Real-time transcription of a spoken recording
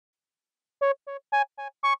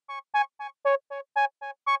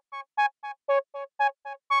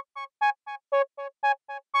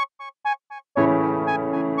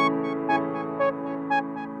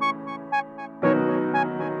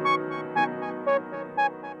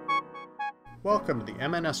Welcome to the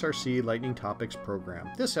MNSRC Lightning Topics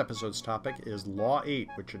program. This episode's topic is Law 8,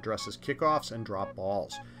 which addresses kickoffs and drop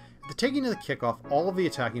balls. At the taking of the kickoff, all of the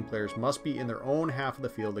attacking players must be in their own half of the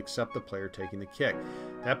field except the player taking the kick.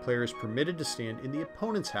 That player is permitted to stand in the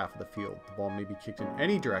opponent's half of the field. The ball may be kicked in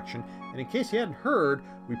any direction, and in case you hadn't heard,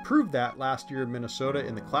 we proved that last year in Minnesota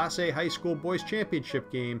in the Class A High School Boys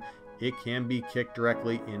Championship game. It can be kicked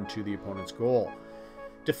directly into the opponent's goal.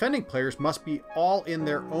 Defending players must be all in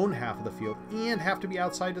their own half of the field and have to be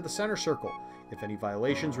outside of the center circle. If any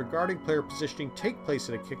violations regarding player positioning take place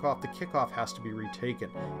at a kickoff, the kickoff has to be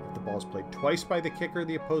retaken. If the ball is played twice by the kicker,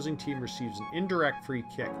 the opposing team receives an indirect free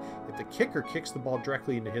kick. If the kicker kicks the ball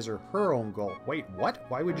directly into his or her own goal, wait, what?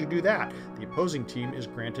 Why would you do that? The opposing team is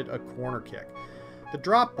granted a corner kick. The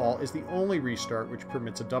drop ball is the only restart which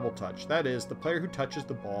permits a double touch. That is, the player who touches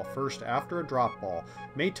the ball first after a drop ball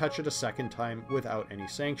may touch it a second time without any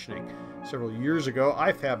sanctioning. Several years ago,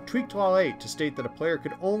 IFAB tweaked Law 8 to state that a player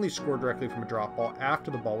could only score directly from a drop ball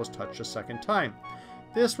after the ball was touched a second time.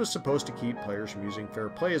 This was supposed to keep players from using fair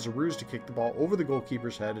play as a ruse to kick the ball over the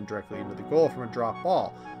goalkeeper's head and directly into the goal from a drop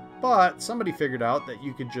ball. But somebody figured out that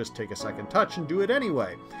you could just take a second touch and do it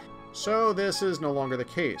anyway. So this is no longer the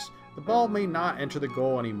case. The ball may not enter the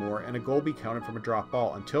goal anymore and a goal be counted from a drop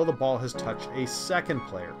ball until the ball has touched a second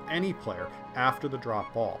player, any player, after the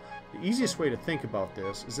drop ball. The easiest way to think about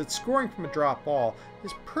this is that scoring from a drop ball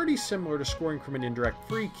is pretty similar to scoring from an indirect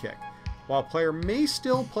free kick. While a player may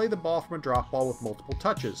still play the ball from a drop ball with multiple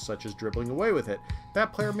touches, such as dribbling away with it,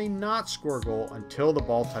 that player may not score a goal until the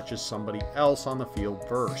ball touches somebody else on the field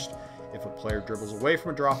first. If a player dribbles away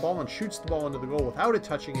from a drop ball and shoots the ball into the goal without it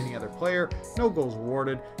touching any other player, no goal is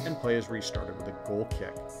awarded and play is restarted with a goal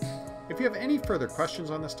kick. If you have any further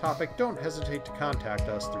questions on this topic, don't hesitate to contact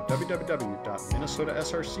us through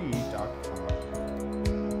www.minnesotasrc.com.